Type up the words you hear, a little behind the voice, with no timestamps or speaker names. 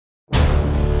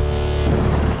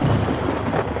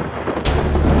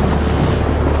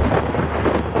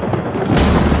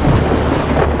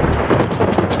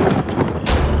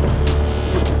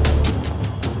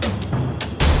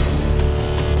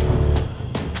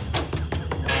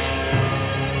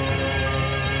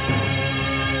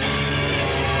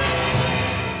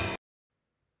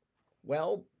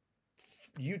well,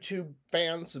 YouTube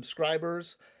fans,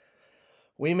 subscribers,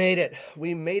 we made it.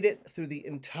 We made it through the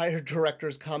entire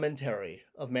director's commentary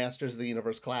of Masters of the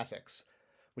Universe Classics,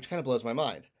 which kind of blows my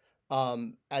mind.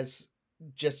 As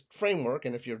just framework,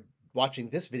 and if you're watching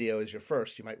this video as your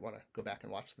first, you might want to go back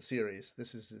and watch the series.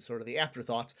 This is sort of the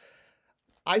afterthoughts.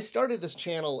 I started this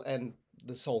channel and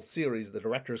this whole series, the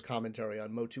director's commentary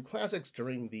on Motu Classics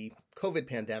during the COVID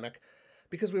pandemic,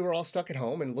 because we were all stuck at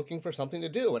home and looking for something to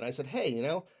do. And I said,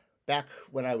 hey, back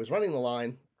when I was running the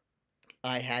line,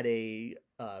 I had a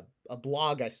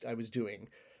blog I was doing,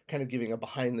 kind of giving a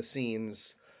behind the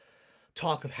scenes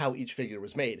talk of how each figure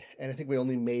was made. And I think we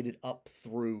only made it up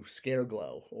through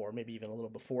Scareglow, or maybe even a little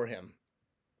before him.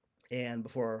 And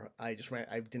before I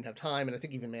didn't have time. And I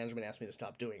think even management asked me to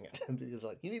stop doing it because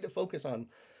you need to focus on,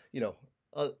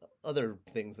 other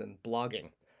things than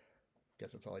blogging.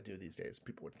 Guess that's all I do these days,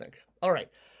 people would think. All right.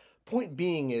 Point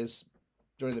being is,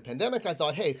 during the pandemic, I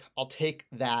thought, hey, I'll take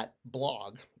that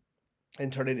blog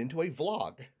and turn it into a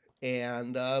vlog.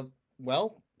 And,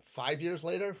 5 years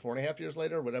later, 4.5 years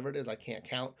later, whatever it is, I can't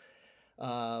count.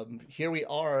 Here we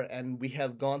are, and we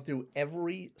have gone through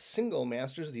every single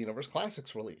Masters of the Universe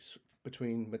Classics release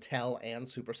between Mattel and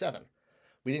Super 7.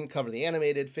 We didn't cover the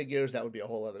animated figures. That would be a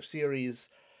whole other series.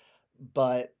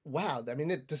 But wow,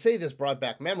 to say this brought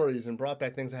back memories and brought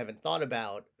back things I haven't thought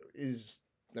about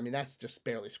that's just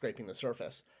barely scraping the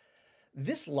surface.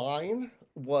 This line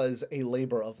was a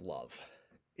labor of love.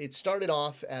 It started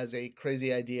off as a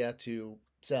crazy idea to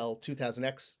sell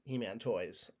 2000X He-Man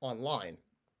toys online.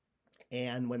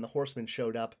 And when the Horsemen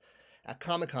showed up at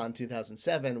Comic-Con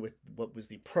 2007 with what was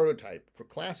the prototype for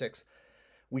Classics,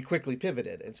 we quickly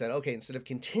pivoted and said, okay, instead of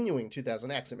continuing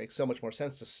 2000X, it makes so much more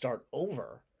sense to start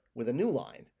over with a new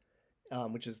line,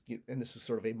 which is, and this is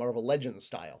sort of a Marvel Legends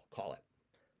style, call it,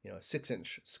 a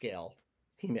 6-inch scale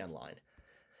He-Man line.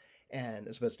 And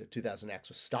as opposed to 2000X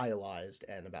was stylized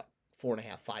and about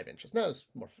 4.5, 5 inches. No, it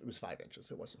was 5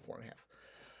 inches. It wasn't 4.5.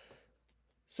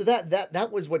 So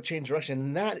that was what changed direction.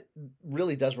 And that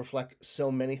really does reflect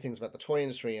so many things about the toy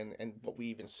industry and what we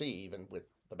even see, even with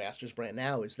the Masters brand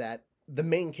now, is that the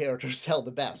main characters sell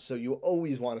the best. So you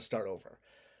always want to start over.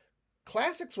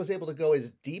 Classics was able to go as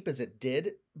deep as it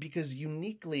did because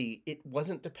uniquely it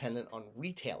wasn't dependent on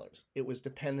retailers. It was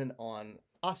dependent on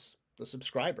us, the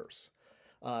subscribers,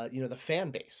 the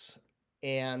fan base.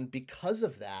 And because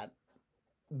of that,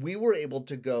 we were able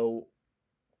to go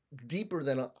deeper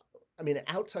than,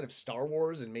 outside of Star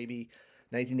Wars and maybe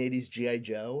 1980s G.I.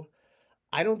 Joe,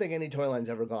 I don't think any toy line's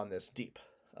ever gone this deep.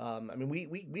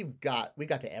 We got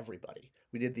to everybody.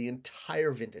 We did the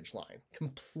entire vintage line,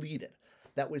 completed.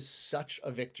 That was such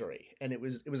a victory, and it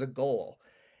was a goal.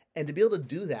 And to be able to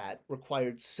do that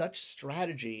required such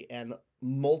strategy and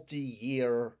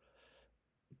multi-year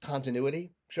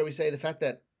continuity, shall we say. The fact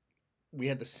that we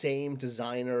had the same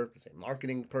designer, the same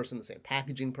marketing person, the same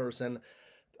packaging person.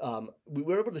 We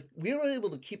were able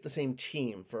to keep the same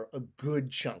team for a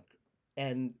good chunk.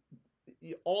 And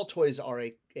all toys are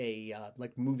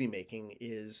like movie making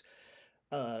is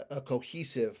a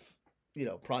cohesive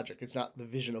project. It's not the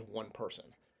vision of one person.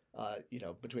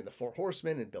 Between the Four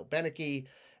Horsemen and Bill Beneke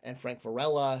and Frank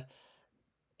Varela,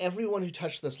 everyone who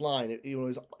touched this line, it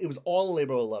was all a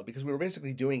labor of love because we were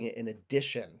basically doing it in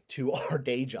addition to our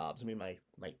day jobs. My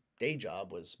day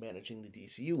job was managing the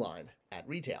DCU line at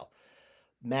retail.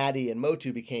 Maddie and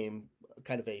Motu became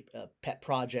kind of a pet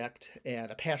project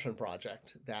and a passion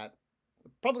project that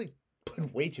probably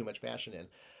put way too much passion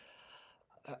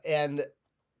in.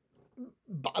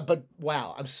 But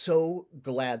wow, I'm so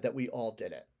glad that we all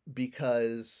did it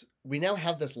because we now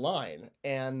have this line.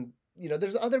 And,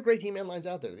 there's other great He-Man lines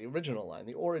out there. The original line,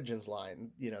 the Origins line,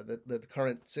 the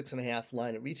current 6.5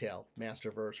 line at retail,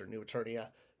 Masterverse or New Eternia,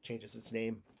 changes its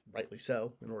name, rightly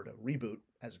so, in order to reboot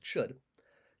as it should.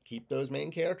 Keep those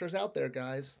main characters out there,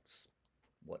 guys. It's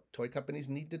what toy companies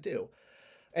need to do.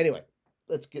 Anyway,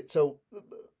 so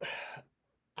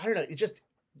I don't know. Just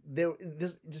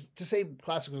to say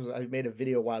Classics was, I made a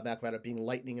video a while back about it being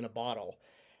lightning in a bottle,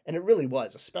 and it really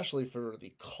was, especially for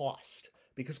the cost,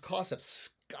 because costs have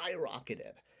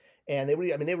skyrocketed, and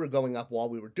they were going up while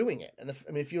we were doing it.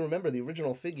 And if you remember, the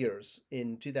original figures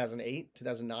in 2008,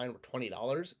 2009 were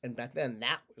 $20, and back then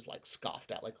that was like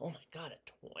scoffed at, like, oh my god,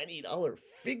 a $20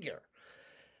 figure.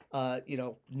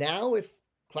 Now if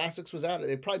Classics was out,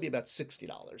 it'd probably be about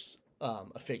 $60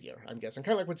 a figure, I'm guessing,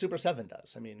 kind of like what Super 7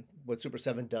 does. What Super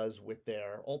 7 does with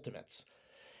their Ultimates.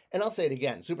 And I'll say it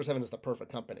again, Super 7 is the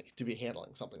perfect company to be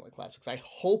handling something like Classics. I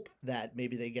hope that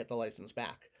maybe they get the license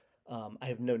back. I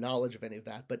have no knowledge of any of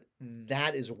that, but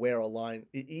that is where a line,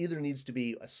 it either needs to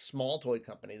be a small toy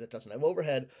company that doesn't have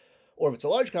overhead, Or if it's a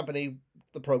large company,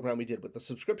 the program we did with the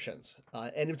subscriptions.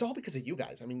 And it's all because of you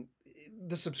guys. I mean,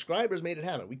 the subscribers made it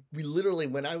happen. We literally,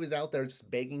 when I was out there just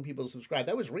begging people to subscribe,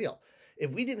 that was real.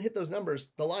 If we didn't hit those numbers,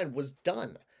 the line was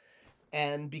done.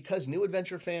 And because New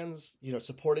Adventure fans,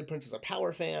 supported Princess of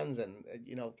Power fans, and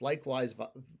likewise,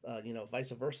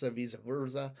 vice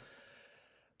versa,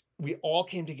 we all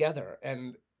came together,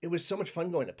 and it was so much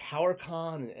fun going to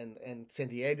PowerCon and San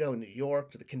Diego and New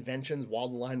York to the conventions while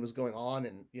the line was going on,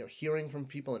 and hearing from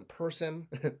people in person,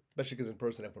 especially because in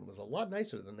person everyone was a lot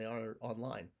nicer than they are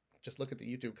online. Just look at the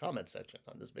YouTube comments section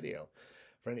on this video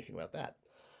for anything about that.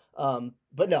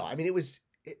 But no, I mean,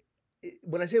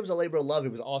 when I say it was a labor of love,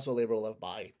 it was also a labor of love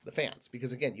by the fans,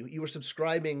 because again, you were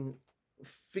subscribing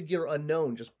figure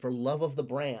unknown just for love of the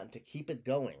brand to keep it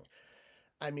going.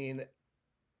 I mean,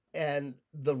 and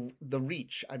the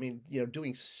reach. I mean,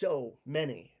 doing so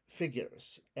many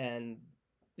figures and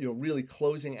really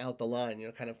closing out the line.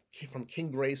 Kind of from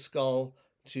King Grayskull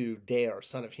to Dare,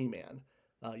 Son of He-Man.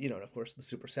 And of course the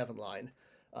Super 7 line.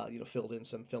 Filled in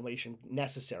some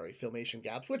necessary filmation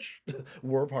gaps, which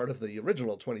were part of the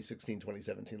original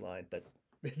 2016-2017 line, but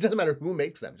it doesn't matter who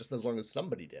makes them, just as long as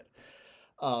somebody did,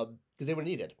 because they were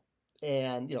needed.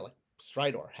 And, like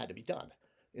Stridor had to be done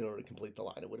in order to complete the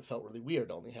line. It would have felt really weird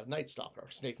to only have Night Stalker,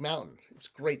 Snake Mountain. It was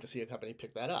great to see a company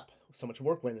pick that up. So much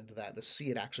work went into that, and to see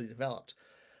it actually developed.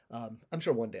 I'm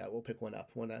sure one day I will pick one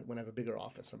up when I have a bigger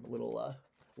office. I'm a little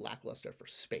lackluster for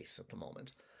space at the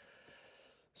moment.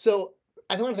 So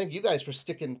I want to thank you guys for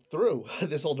sticking through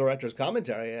this whole director's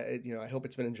commentary. I hope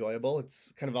it's been enjoyable.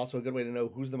 It's kind of also a good way to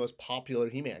know who's the most popular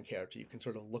He-Man character. You can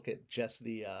sort of look at just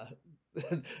the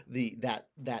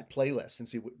that playlist and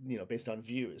see based on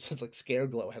views. It's like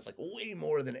Scareglow has like way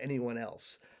more than anyone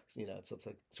else. So it's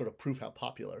like sort of proof how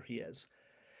popular he is.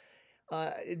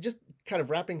 Just kind of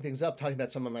wrapping things up, talking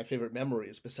about some of my favorite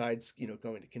memories besides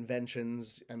going to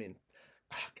conventions. I mean,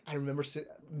 I remember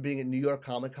being at New York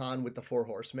Comic Con with the Four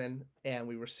Horsemen, and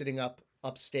we were sitting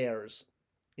upstairs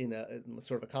in a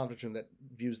sort of a conference room that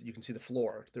you can see the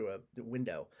floor through the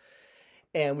window.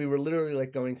 And we were literally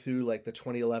like going through like the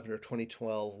 2011 or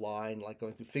 2012 line, like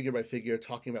going through figure by figure,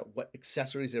 talking about what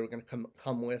accessories they were going to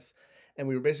come with. And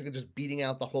we were basically just beating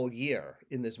out the whole year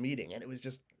in this meeting. And it was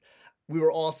just, we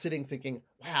were all sitting thinking,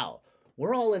 wow,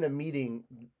 we're all in a meeting.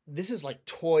 This is like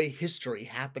toy history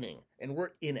happening, and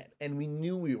we're in it. And we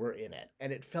knew we were in it.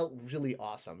 And it felt really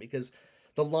awesome because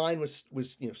the line was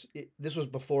this was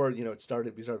before, it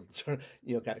started, we sort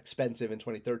of, got expensive in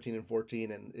 2013 and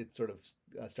 14, and it sort of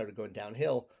started going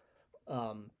downhill.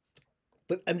 And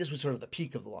this was sort of the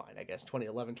peak of the line, I guess,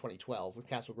 2011, 2012 with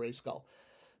Castle Grayskull.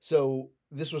 So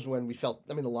this was when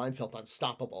the line felt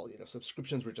unstoppable.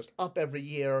 Subscriptions were just up every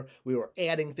year. We were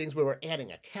adding things. We were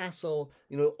adding a castle.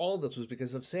 All this was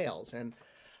because of sales. And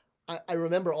I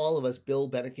remember all of us, Bill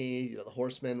Beneke, the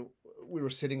Horsemen, we were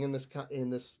sitting in this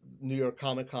New York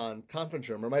Comic Con conference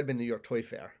room, or it might have been New York Toy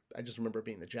Fair. I just remember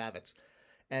being the Javits.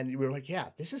 And we were like, yeah,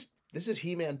 this is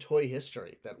He-Man toy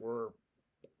history that we're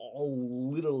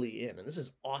all literally in. And this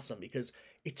is awesome because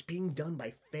it's being done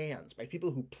by fans, by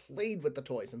people who played with the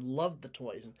toys and loved the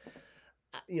toys.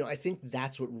 And I think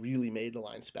that's what really made the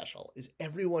line special, is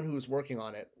everyone who was working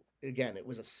on it. Again, it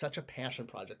was such a passion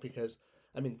project because,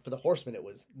 for the Horsemen, it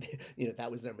was,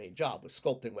 that was their main job, was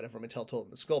sculpting whatever Mattel told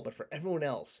them to sculpt. But for everyone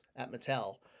else at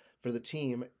Mattel, for the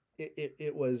team,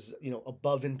 it was,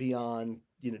 above and beyond,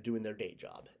 doing their day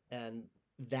job. And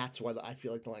that's why I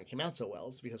feel like the line came out so well,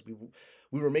 is because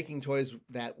we were making toys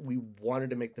that we wanted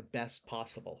to make the best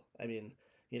possible.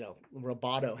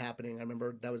 Roboto happening. I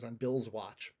remember that was on Bill's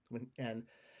watch, and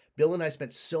Bill and I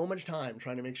spent so much time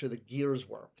trying to make sure the gears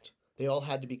worked. They all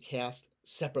had to be cast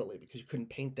separately because you couldn't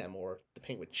paint them or the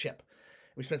paint would chip.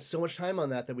 We spent so much time on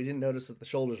that we didn't notice that the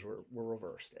shoulders were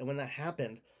reversed. And when that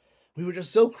happened, we were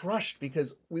just so crushed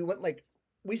because we went like,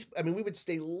 we would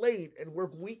stay late and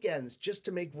work weekends just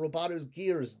to make Roboto's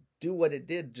gears do what it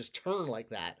did, just turn like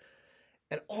that.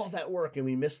 And all that work, and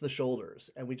we missed the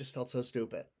shoulders, and we just felt so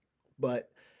stupid. But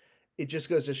it just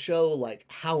goes to show like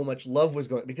how much love was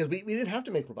going, because we didn't have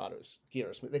to make Roboto's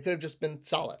gears. They could have just been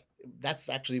solid. That's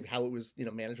actually how it was,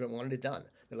 management wanted it done.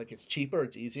 They're like, it's cheaper,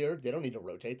 it's easier. They don't need to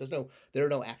rotate. There are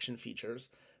no action features.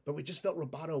 But we just felt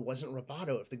Roboto wasn't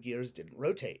Roboto if the gears didn't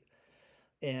rotate.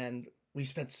 And we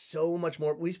spent so much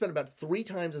more. We spent about 3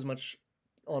 times as much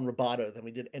on Roboto than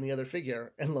we did any other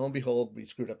figure. And lo and behold, we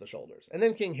screwed up the shoulders. And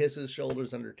then King Hiss's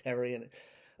shoulders under Terry. And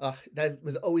that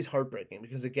was always heartbreaking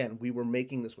because, again, we were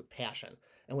making this with passion.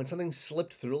 And when something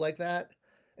slipped through like that,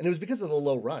 and it was because of the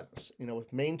low runs.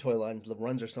 With main toy lines, the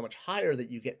runs are so much higher that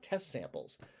you get test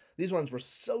samples. These runs were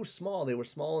so small. They were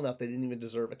small enough they didn't even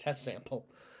deserve a test sample.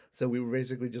 So we were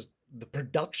basically just the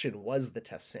production was the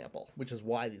test sample, which is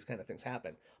why these kind of things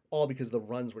happen. All because the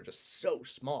runs were just so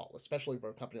small, especially for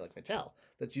a company like Mattel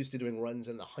that's used to doing runs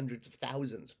in the hundreds of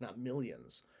thousands, if not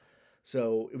millions.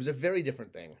 So it was a very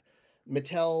different thing.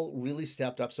 Mattel really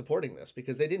stepped up supporting this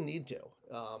because they didn't need to,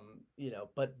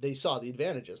 but they saw the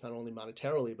advantages, not only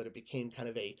monetarily, but it became kind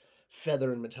of a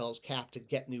feather in Mattel's cap to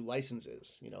get new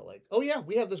licenses. Like, oh yeah,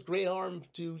 we have this great arm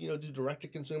to, do direct to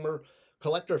consumer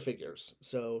collector figures.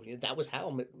 So that was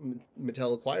how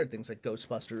Mattel acquired things like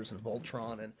Ghostbusters and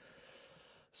Voltron, and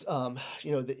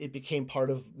it became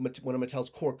part of one of Mattel's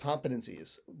core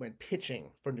competencies when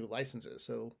pitching for new licenses.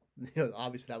 So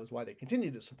obviously that was why they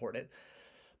continued to support it.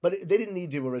 But they didn't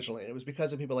need to originally. It was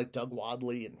because of people like Doug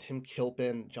Wadley and Tim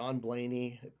Kilpin, John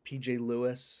Blaney, PJ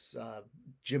Lewis,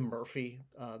 Jim Murphy.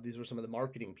 These were some of the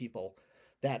marketing people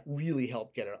that really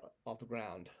helped get it off the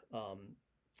ground.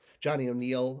 Johnny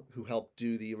O'Neill, who helped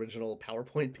do the original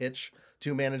PowerPoint pitch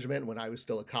to management when I was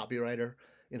still a copywriter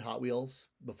in Hot Wheels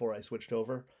before I switched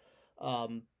over.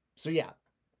 So yeah,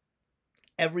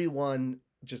 everyone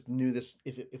just knew this.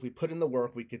 If we put in the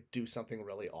work, we could do something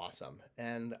really awesome.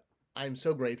 And I'm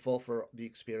so grateful for the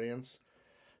experience.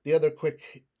 The other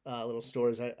quick little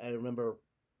stories, I remember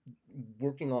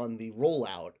working on the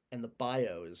rollout and the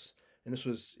bios, and this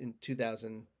was in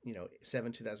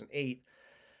 2007, 2008.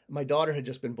 My daughter had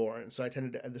just been born, so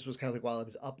this was kind of like while I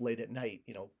was up late at night,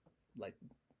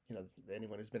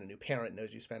 anyone who's been a new parent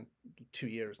knows you spend 2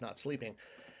 years not sleeping.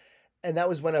 And that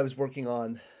was when I was working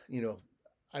on,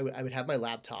 I would have my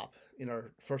laptop in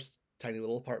our first tiny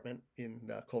little apartment in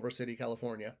Culver City,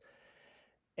 California.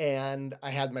 And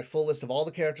I had my full list of all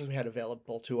the characters we had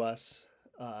available to us.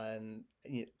 And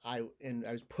I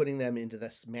was putting them into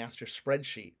this master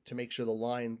spreadsheet to make sure the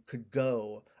line could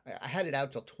go. I had it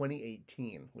out till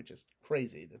 2018, which is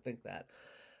crazy to think that.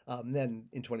 Then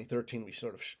in 2013, we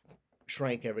sort of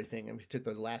shrank everything, and we took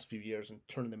those last few years and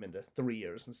turned them into 3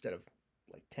 years instead of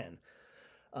like 10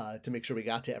 to make sure we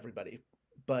got to everybody.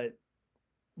 But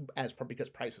because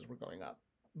prices were going up.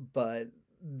 But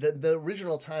the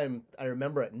original time, I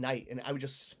remember at night, and I would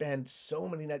just spend so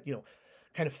many nights,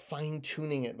 kind of fine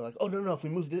tuning it. Like, oh no, if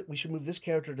we should move this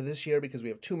character to this year because we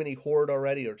have too many horde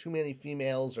already, or too many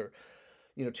females, or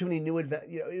too many new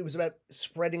it was about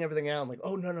spreading everything out. Like,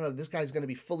 oh no, this guy's going to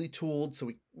be fully tooled, so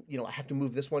I have to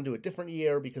move this one to a different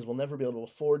year because we'll never be able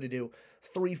to afford to do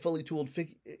 3 fully tooled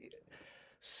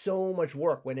so much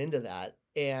work went into that,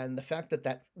 and the fact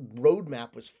that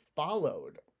roadmap was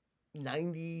followed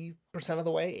 90% of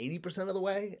the way, 80% of the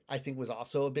way, I think was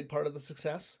also a big part of the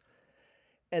success.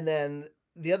 And then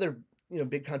the other,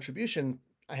 big contribution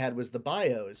I had was the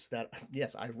bios. That,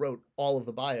 yes, I wrote all of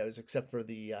the bios except for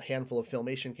the handful of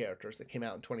Filmation characters that came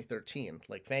out in 2013,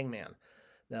 like Fangman.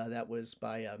 That was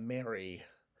by Mary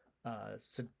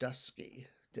Sadusky.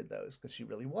 Did those because she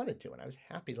really wanted to, and I was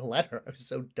happy to let her. I was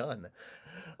so done.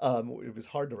 It was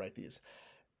hard to write these.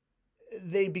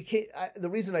 The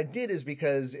reason I did is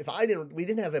because we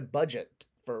didn't have a budget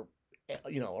for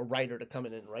a writer to come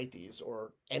in and write these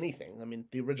or anything. I mean,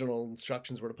 the original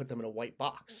instructions were to put them in a white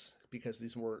box because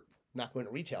these were not going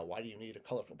to retail. Why do you need a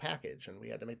colorful package? And we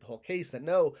had to make the whole case that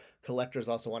no, collectors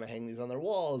also want to hang these on their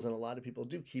walls, and a lot of people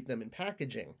do keep them in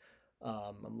packaging.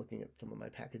 I'm looking at some of my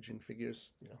packaging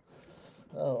figures.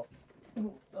 Oh,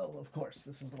 of course,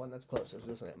 this is the one that's closest,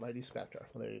 isn't it? Mighty Spector.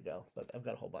 Well, there you go. But I've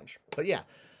got a whole bunch. But yeah.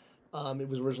 It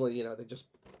was originally, they just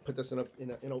put this in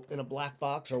a black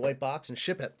box or white box and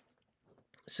ship it.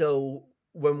 So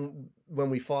when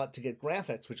we fought to get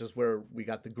graphics, which is where we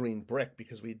got the green brick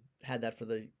because we had that for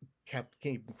the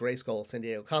King Grayskull San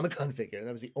Diego Comic-Con figure, and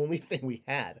that was the only thing we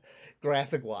had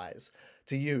graphic-wise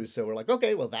to use. So we're like,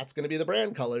 okay, well, that's going to be the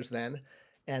brand colors then,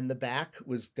 and the back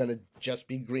was going to just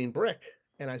be green brick.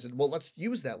 And I said, well, let's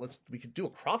use that. We could do a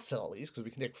cross-sell of these because we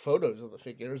can take photos of the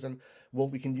figures, and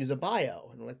we can use a bio.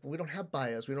 And they're like, well, we don't have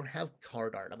bios. We don't have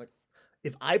card art. I'm like,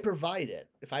 if I provide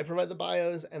the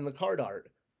bios and the card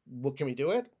art, well, can we do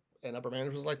it? And upper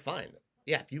management was like, fine.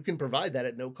 Yeah, if you can provide that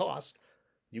at no cost,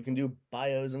 you can do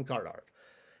bios and card art.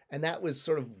 And that was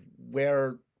sort of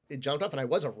where it jumped off. And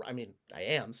I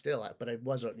am still, but I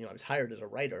was hired as a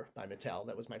writer by Mattel.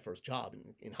 That was my first job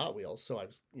in Hot Wheels. So I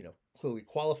was, clearly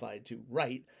qualified to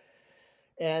write.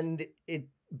 And it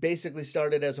basically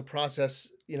started as a process,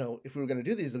 if we were going to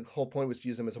do these, the whole point was to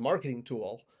use them as a marketing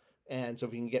tool. And so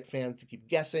if we can get fans to keep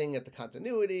guessing at the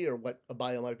continuity or what a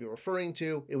bio might be referring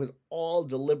to, it was all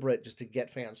deliberate just to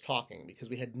get fans talking because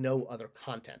we had no other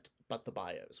content but the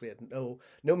bios. We had no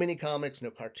mini comics,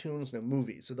 no cartoons, no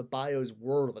movies. So the bios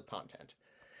were the content.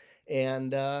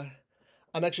 And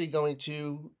I'm actually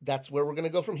that's where we're going to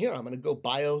go from here. I'm going to go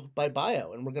bio by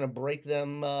bio, and we're going to break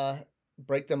them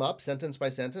break them up sentence by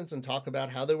sentence and talk about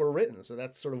how they were written. So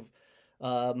that's sort of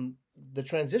the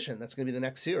transition. That's going to be the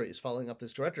next series following up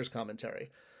this director's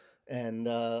commentary. And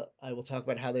I will talk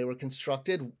about how they were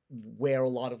constructed, where a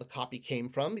lot of the copy came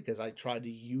from, because I tried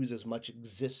to use as much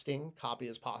existing copy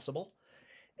as possible.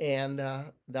 And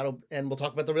we'll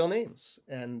talk about the real names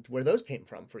and where those came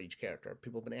from for each character.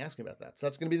 People have been asking about that. So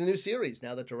that's going to be the new series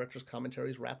now that director's commentary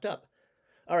is wrapped up.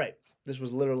 All right, this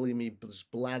was literally me just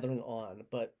blathering on,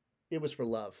 but it was for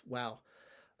love. Wow.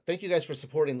 Thank you guys for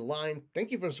supporting the line.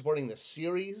 Thank you for supporting the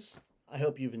series. I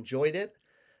hope you've enjoyed it.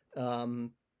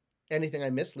 Anything I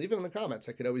missed, leave it in the comments.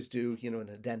 I could always do, an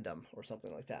addendum or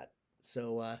something like that.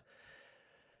 So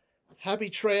happy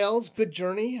trails, good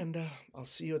journey, and I'll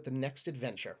see you at the next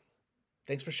adventure.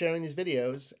 Thanks for sharing these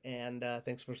videos, and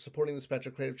thanks for supporting the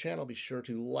Spector Creative channel. Be sure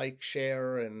to like,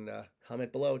 share, and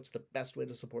comment below. It's the best way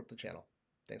to support the channel.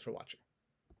 Thanks for watching.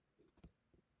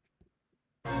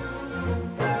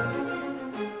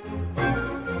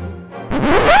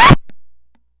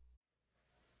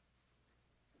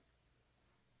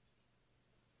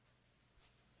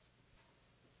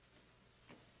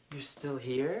 You're still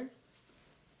here?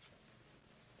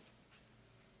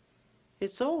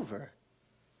 It's over.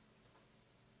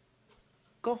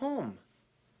 Go home.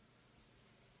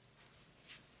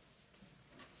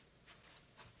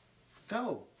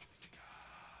 Go.